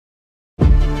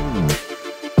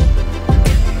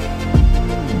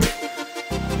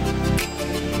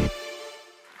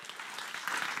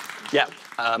Yeah,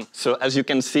 so as you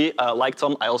can see, like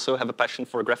Tom, I also have a passion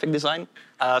for graphic design.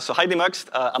 So hi Demuxed,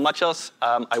 I'm Mattias.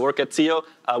 I work at TIO.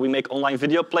 We make online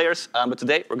video players, but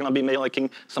today we're going to be making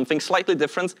something slightly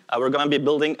different. We're going to be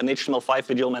building an HTML5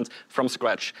 video element from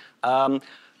scratch.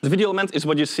 The video element is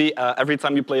what you see every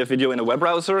time you play a video in a web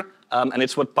browser, and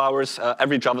it's what powers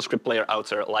every JavaScript player out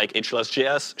there, like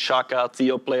HLS.js, Shaka,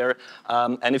 TIO Player.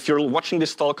 And if you're watching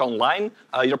this talk online,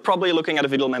 you're probably looking at a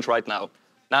video element right now.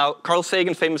 Now, Carl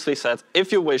Sagan famously said,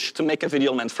 if you wish to make a video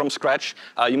element from scratch,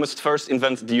 you must first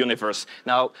invent the universe.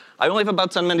 Now, I only have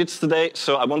about 10 minutes today,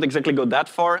 so I won't exactly go that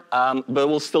far, but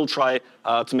we'll still try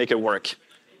to make it work.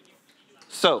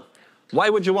 So, why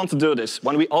would you want to do this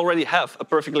when we already have a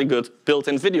perfectly good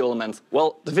built-in video element?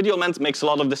 Well, the video element makes a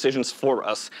lot of decisions for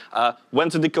us. When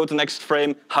to decode the next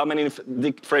frame, how many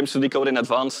frames to decode in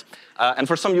advance. And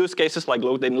for some use cases, like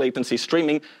low latency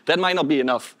streaming, that might not be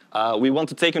enough. We want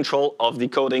to take control of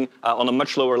decoding on a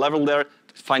much lower level there,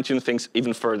 fine-tune things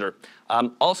even further.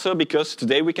 Also because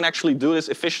today we can actually do this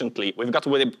efficiently. We've got the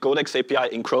WebCodecs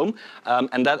API in Chrome,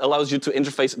 and that allows you to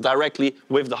interface directly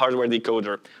with the hardware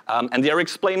decoder. And the Error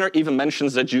Explainer even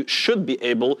mentions that you should be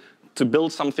able to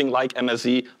build something like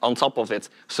MSE on top of it.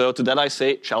 So to that I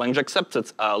say, challenge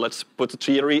accepted. Let's put the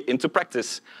theory into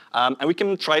practice. And we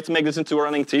can try to make this into a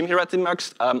running team here at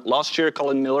Demuxed. Last year,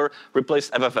 Colin Miller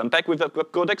replaced FFmpeg with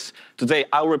WebCodecs. Today,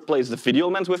 I'll replace the video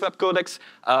element with WebCodecs.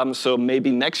 So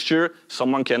maybe next year,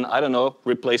 someone can, I don't know,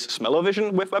 replace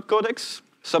Smell-O-Vision with WebCodecs.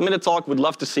 Submit a talk, would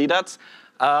love to see that.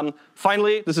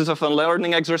 Finally, this is a fun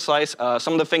learning exercise.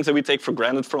 Some of the things that we take for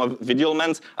granted from a video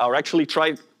element are actually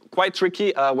quite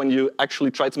tricky when you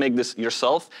actually try to make this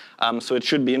yourself, so it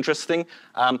should be interesting.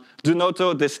 Do note,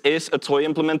 though, this is a toy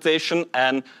implementation,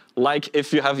 and like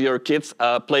if you have your kids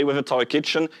play with a toy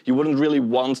kitchen, you wouldn't really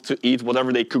want to eat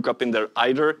whatever they cook up in there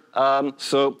either,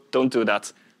 so don't do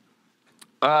that.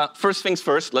 First things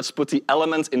first, let's put the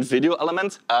element in video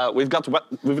element. We've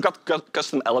got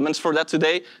custom elements for that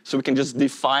today, so we can just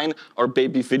define our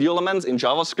baby video element in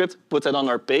JavaScript, put that on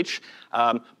our page,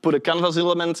 put a canvas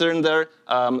element in there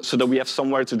so that we have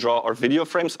somewhere to draw our video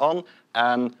frames on,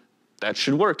 and that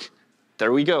should work.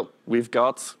 There we go. We've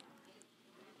got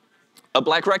a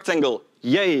black rectangle.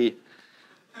 Yay!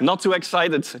 Not too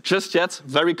excited just yet.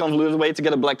 Very convoluted way to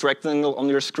get a black rectangle on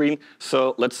your screen,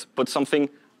 so let's put something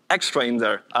extra in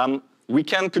there. We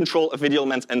can control a video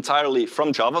element entirely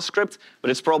from JavaScript, but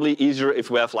it's probably easier if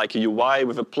we have like a UI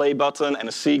with a play button and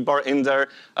a seek bar in there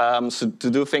so to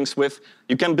do things with.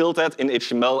 You can build that in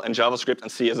HTML and JavaScript and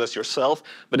CSS yourself,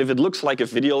 but if it looks like a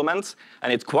video element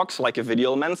and it quacks like a video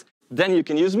element, then you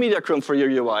can use MediaChrome for your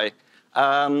UI.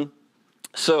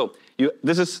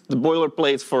 This is the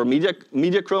boilerplate for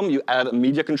MediaChrome. You add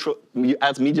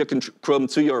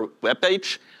MediaChrome to your web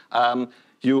page.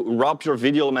 You wrap your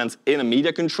video element in a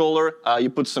media controller, you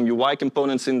put some UI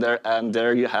components in there, and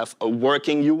there you have a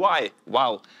working UI.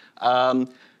 Wow.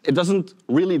 It doesn't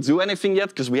really do anything yet,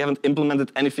 because we haven't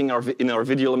implemented anything in our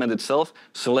video element itself,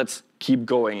 so let's keep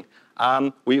going.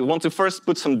 We want to first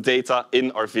put some data in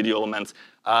our video element.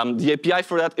 The API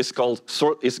for that is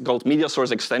called Media Source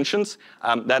Extensions.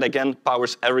 That, again,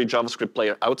 powers every JavaScript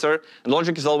player out there. And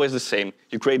logic is always the same.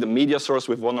 You create a media source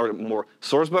with one or more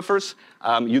source buffers.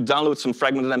 You download some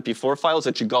fragmented MP4 files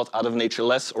that you got out of an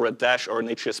HLS or a Dash or an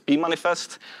HSP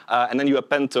manifest. And then you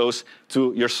append those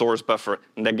to your source buffer.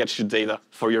 And that gets you data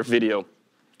for your video.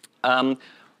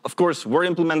 Of course, we're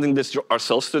implementing this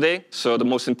ourselves today, so the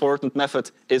most important method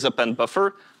is append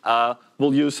buffer.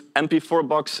 We'll use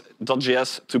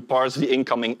MP4box.js to parse the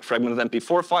incoming fragmented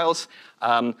MP4 files.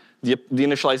 The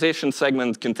initialization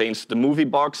segment contains the movie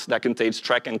box that contains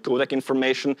track and codec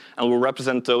information, and we'll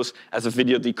represent those as a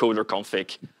video decoder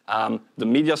config. The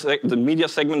media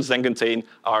segments then contain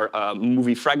our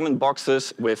movie fragment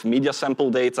boxes with media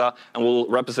sample data, and we'll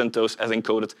represent those as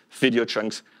encoded video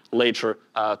chunks later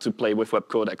to play with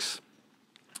WebCodecs.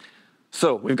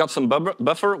 So we've got some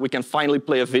buffer. We can finally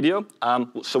play a video.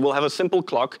 So we'll have a simple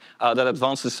clock that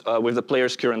advances with the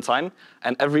player's current time.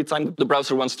 And every time the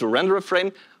browser wants to render a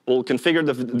frame, we'll configure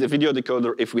the video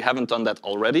decoder if we haven't done that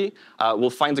already. We'll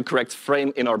find the correct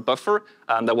frame in our buffer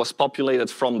that was populated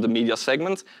from the media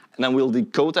segment. And then we'll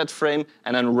decode that frame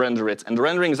and then render it. And the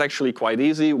rendering is actually quite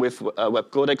easy with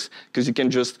WebCodecs, because you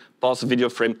can just pass the video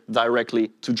frame directly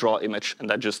to draw image, and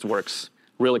that just works.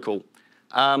 Really cool.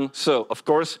 So, of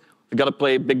course, we've got to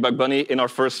play Big Bug Bunny in our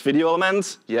first video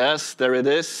element. Yes, there it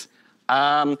is.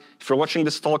 If you're watching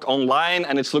this talk online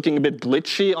and it's looking a bit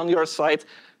glitchy on your side,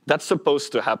 that's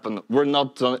supposed to happen. We're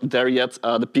not there yet.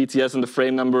 The PTS and the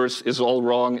frame numbers is all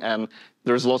wrong, and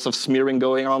There's lots of smearing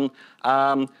going on.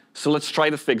 So let's try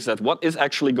to fix that. What is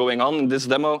actually going on in this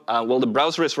demo? Well, the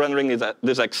browser is rendering it at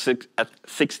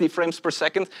 60 frames per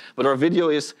second, but our video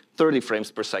is 30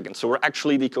 frames per second. So we're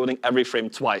actually decoding every frame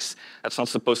twice. That's not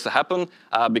supposed to happen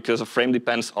because a frame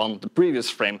depends on the previous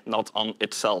frame, not on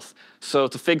itself. So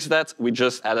to fix that, we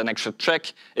just add an extra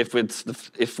check. If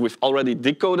we've already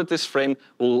decoded this frame,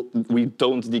 we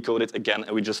don't decode it again,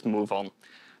 and we just move on.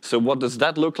 So what does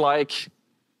that look like?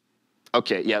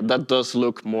 OK, yeah, that does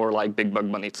look more like big bug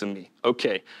money to me.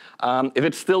 OK, if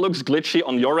it still looks glitchy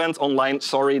on your end online,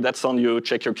 sorry, that's on you.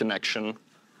 Check your connection.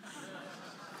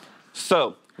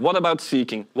 So what about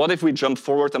seeking? What if we jump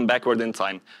forward and backward in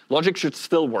time? Logic should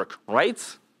still work,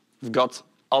 right? We've got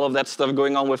all of that stuff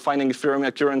going on with finding Ethereum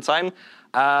at current time.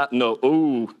 No,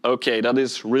 ooh, OK, that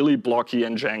is really blocky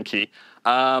and janky.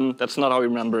 That's not how I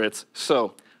remember it.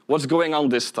 So what's going on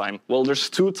this time? Well, there's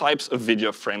two types of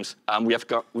video frames. We've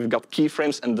got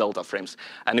keyframes and delta frames.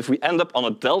 And if we end up on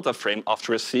a delta frame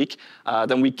after a seek,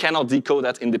 then we cannot decode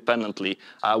that independently.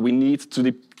 We need to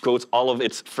decode all of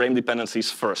its frame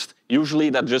dependencies first. Usually,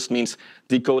 that just means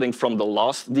decoding from the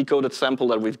last decoded sample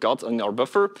that we've got in our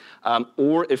buffer.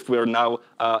 Or if we're now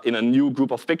in a new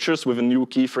group of pictures with a new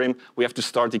keyframe, we have to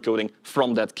start decoding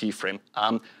from that keyframe.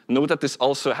 Note that this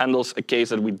also handles a case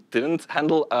that we didn't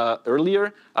handle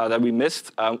earlier, that we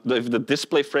missed. If the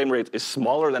display frame rate is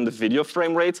smaller than the video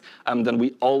frame rate, then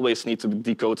we always need to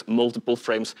decode multiple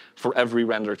frames for every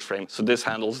rendered frame. So this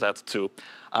handles that too.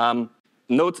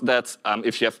 Note that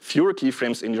if you have fewer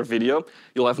keyframes in your video,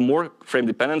 you'll have more frame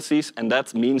dependencies, and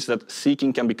that means that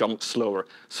seeking can become slower.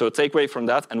 So take away from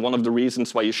that, and one of the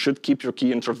reasons why you should keep your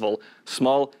key interval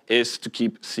small is to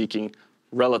keep seeking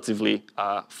relatively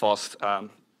fast.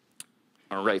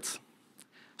 All right.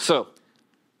 So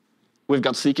we've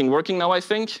got seeking working now, I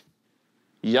think.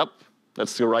 Yep,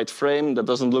 that's the right frame. That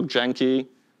doesn't look janky.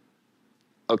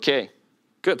 OK,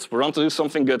 good. We're on to do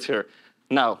something good here.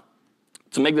 Now,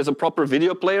 to make this a proper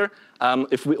video player,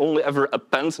 if we only ever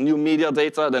append new media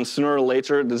data, then sooner or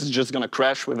later, this is just going to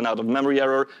crash with an out-of-memory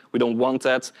error. We don't want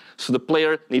that. So the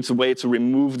player needs a way to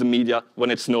remove the media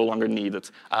when it's no longer needed.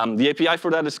 The API for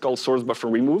that is called source buffer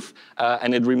remove,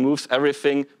 and it removes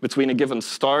everything between a given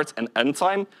start and end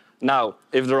time. Now,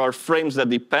 if there are frames that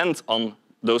depend on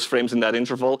those frames in that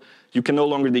interval, you can no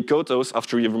longer decode those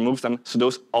after you've removed them, so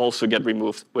those also get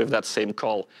removed with that same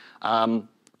call.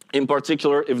 In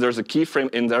particular, if there's a keyframe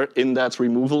in there in that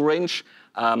removal range,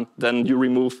 then you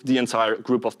remove the entire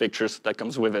group of pictures that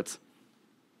comes with it.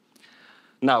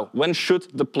 Now, when should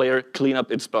the player clean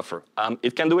up its buffer?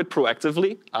 It can do it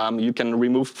proactively. You can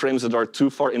remove frames that are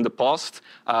too far in the past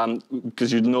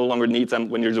because you no longer need them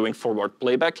when you're doing forward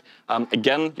playback.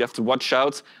 Again, you have to watch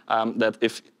out that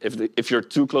if you're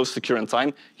too close to current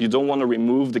time, you don't want to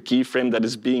remove the keyframe that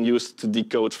is being used to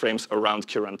decode frames around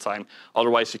current time.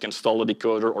 Otherwise, you can stall the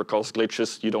decoder or cause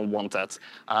glitches. You don't want that.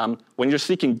 When you're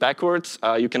seeking backwards,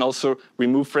 you can also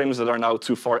remove frames that are now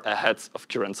too far ahead of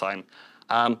current time.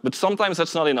 But sometimes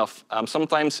that's not enough.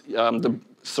 Sometimes the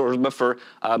source buffer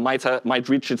might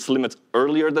reach its limit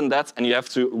earlier than that, and you have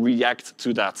to react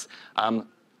to that.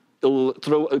 It'll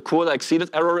throw a quota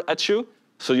exceeded error at you,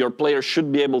 so your player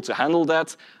should be able to handle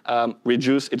that,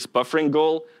 reduce its buffering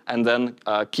goal, and then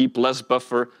keep less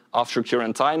buffer after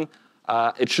current time.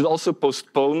 It should also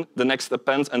postpone the next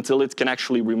append until it can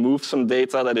actually remove some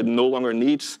data that it no longer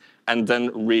needs, and then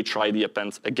retry the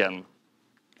append again.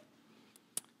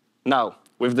 Now,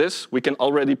 with this, we can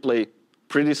already play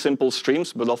pretty simple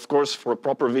streams, but of course, for a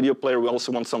proper video player, we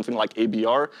also want something like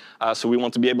ABR, so we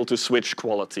want to be able to switch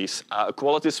qualities. A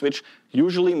quality switch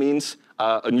usually means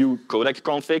a new codec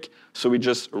config, so we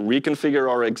just reconfigure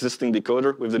our existing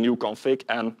decoder with the new config,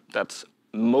 and that's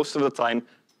most of the time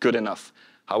good enough.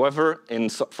 However,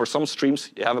 for some streams,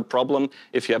 you have a problem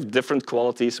if you have different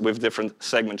qualities with different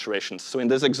segment durations. So in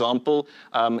this example,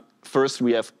 first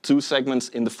we have 2 segments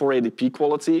in the 480p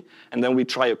quality, and then we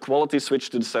try a quality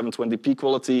switch to the 720p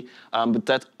quality, but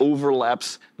that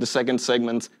overlaps the second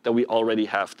segment that we already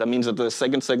have. That means that the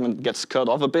second segment gets cut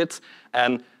off a bit,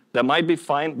 and that might be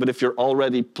fine, but if you're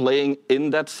already playing in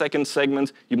that second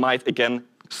segment, you might, again,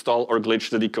 stall or glitch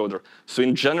the decoder. So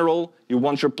in general, you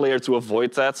want your player to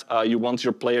avoid that. You want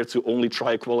your player to only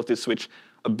try a quality switch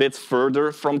a bit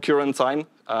further from current time.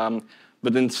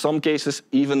 But in some cases,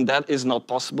 even that is not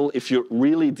possible. If you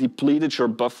really depleted your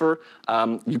buffer,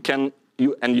 and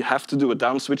you have to do a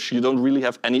down switch, you don't really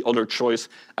have any other choice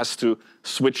as to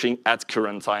switching at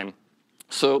current time.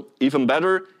 So even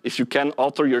better, if you can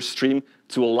alter your stream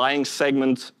to align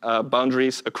segment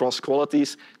boundaries across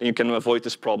qualities, then you can avoid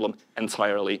this problem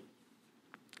entirely.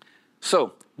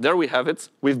 So there we have it.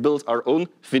 We've built our own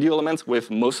video element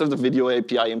with most of the video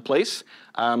API in place.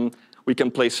 We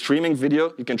can play streaming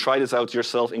video. You can try this out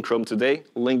yourself in Chrome today.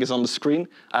 Link is on the screen.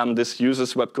 This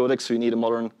uses WebCodecs, so you need a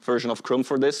modern version of Chrome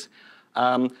for this.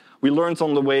 We learned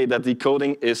on the way that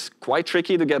decoding is quite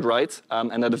tricky to get right,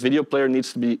 and that the video player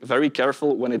needs to be very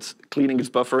careful when it's cleaning its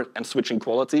buffer and switching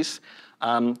qualities.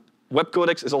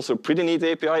 WebCodecs is also a pretty neat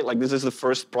API. Like, this is the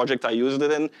first project I used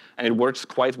it in, and it works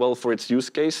quite well for its use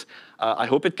case. I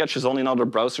hope it catches on in other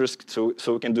browsers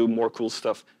so we can do more cool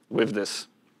stuff with this.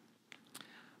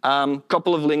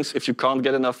 Couple of links if you can't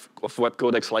get enough of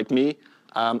WebCodecs like me,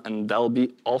 and that'll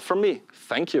be all from me.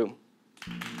 Thank you.